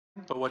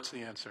But what's the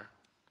answer?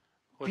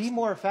 Be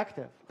more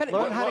effective. But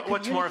Learn how to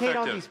what's more communicate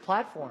on effective? these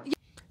platforms.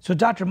 So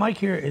Dr. Mike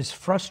here is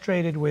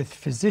frustrated with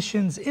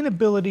physicians'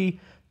 inability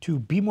to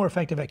be more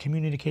effective at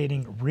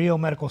communicating real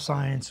medical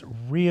science,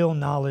 real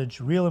knowledge,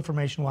 real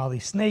information, while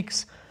these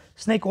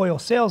snake oil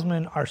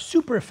salesmen are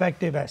super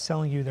effective at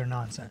selling you their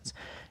nonsense.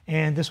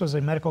 And this was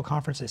a medical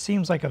conference, it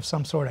seems like, of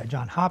some sort at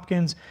Johns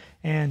Hopkins.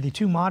 And the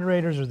two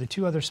moderators or the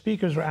two other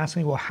speakers were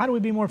asking, well, how do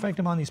we be more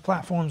effective on these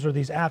platforms or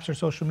these apps or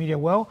social media?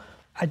 Well,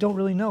 I don't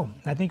really know.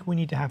 I think we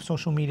need to have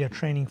social media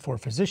training for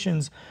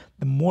physicians.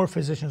 The more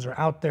physicians are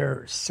out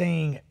there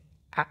saying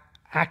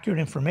accurate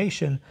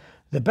information,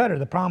 the better.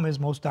 The problem is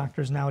most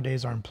doctors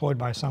nowadays are employed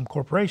by some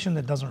corporation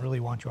that doesn't really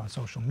want you on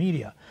social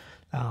media,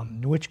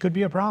 which could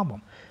be a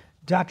problem.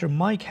 Dr.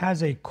 Mike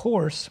has a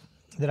course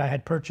that I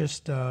had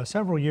purchased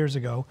several years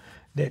ago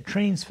that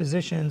trains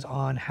physicians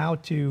on how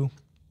to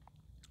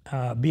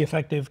be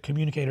effective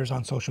communicators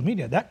on social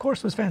media. That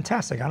course was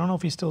fantastic. I don't know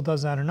if he still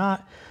does that or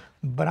not,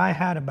 but I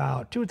had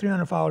about 200 or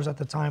 300 followers at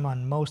the time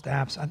on most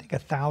apps. I think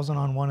 1,000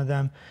 on one of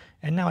them,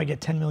 and now I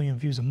get 10 million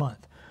views a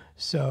month.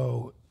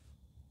 So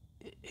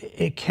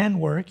it can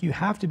work. You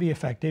have to be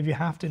effective. You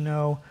have to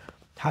know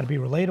how to be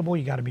relatable.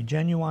 You got to be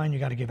genuine. You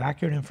got to give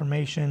accurate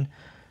information.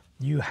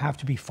 You have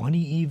to be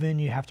funny even.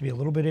 You have to be a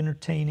little bit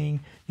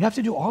entertaining. You have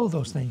to do all of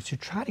those things to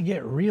try to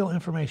get real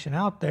information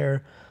out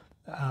there.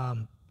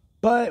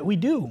 But we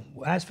do.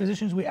 As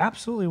physicians, we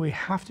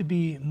have to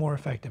be more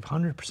effective.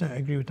 100%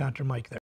 agree with Dr. Mike there.